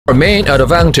Main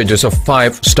advantages of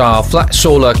Fivestar flat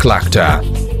solar collector.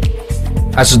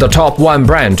 As the top one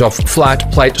brand of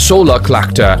flat-plate solar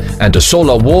collector and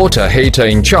solar water heater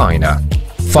in China,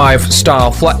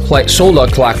 Fivestar flat-plate solar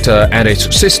collector and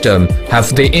its system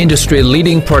have the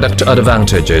industry-leading product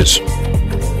advantages.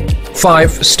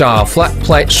 Fivestar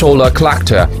flat-plate solar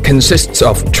collector consists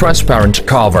of transparent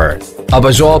cover,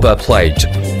 absorber plate,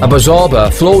 absorber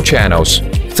flow channels,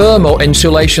 thermal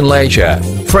insulation layer,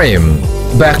 frame,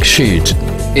 back sheet,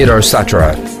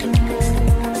 etc.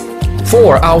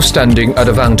 4 outstanding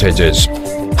advantages.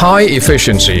 High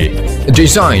efficiency,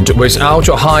 designed with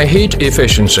ultra-high heat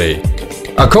efficiency.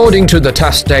 According to the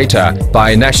test data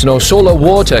by National Solar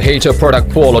Water Heater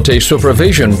Product Quality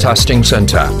Supervision Testing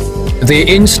Center, the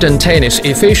instantaneous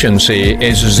efficiency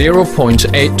is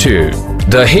 0.82.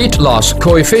 The heat loss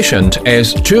coefficient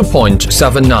is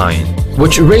 2.79,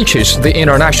 which reaches the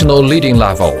international leading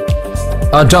level.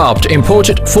 Adopt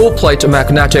imported full-plate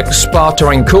magnetic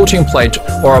sputtering coating plate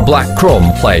or black chrome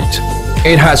plate.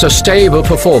 It has a stable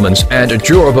performance and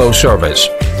durable service.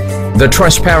 The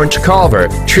transparent cover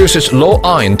chooses low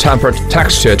iron tempered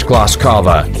textured glass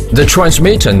cover. The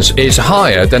transmittance is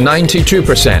higher than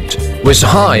 92%, with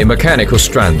high mechanical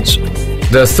strength.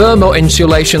 The thermal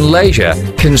insulation layer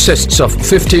consists of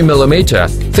 50 mm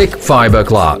thick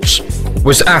fiberglass,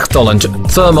 with excellent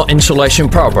thermal insulation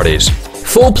properties.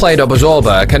 Full-plate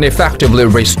absorber can effectively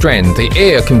restrain the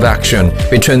air convection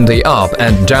between the up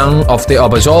and down of the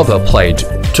absorber plate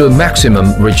to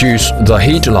maximum reduce the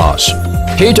heat loss.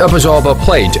 Heat absorber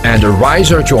plate and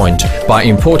riser joint by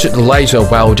imported laser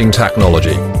welding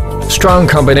technology. Strong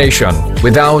combination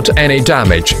without any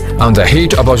damage on the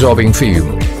heat absorbing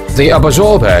film. The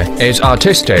absorber is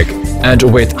artistic and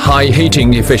with high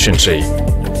heating efficiency.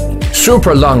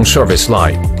 Super long service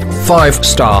life.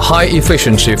 Fivestar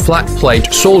high-efficiency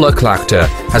flat-plate solar collector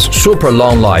has super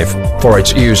long life for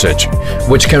its usage,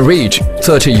 which can reach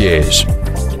 30 years.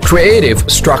 Creative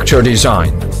structure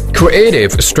design.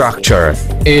 Creative structure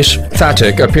is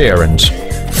aesthetic appearance,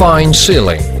 fine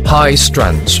sealing, high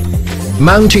strength.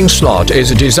 Mounting slot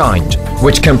is designed,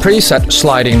 which can preset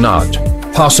sliding nut,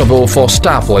 possible for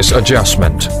stepless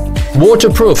adjustment.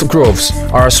 Waterproof grooves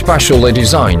are specially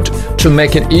designed to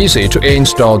make it easy to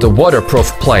install the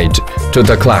waterproof plate to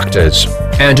the collectors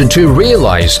and to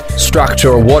realize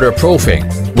structural waterproofing,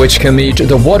 which can meet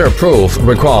the waterproof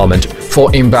requirement for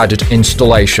embedded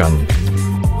installation.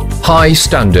 High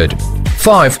standard.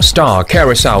 Fivestar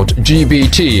carries out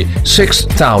GBT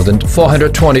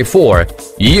 6424,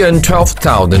 EN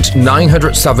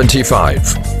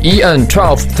 12975, EN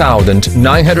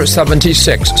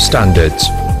 12976 standards,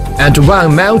 and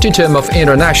one multi-term of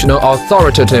international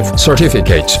authoritative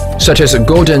certificates such as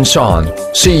Golden Sun,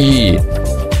 CE,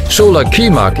 Solar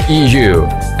Keymark EU,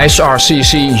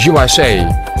 SRCC USA,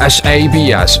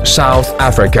 SABS South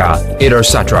Africa,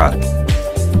 etc.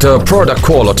 The product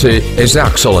quality is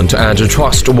excellent and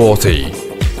trustworthy.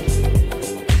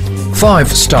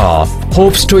 Fivestar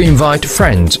hopes to invite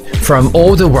friends from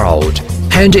all the world,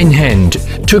 hand in hand,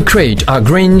 to create a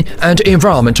green and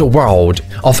environmental world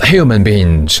of human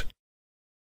beings.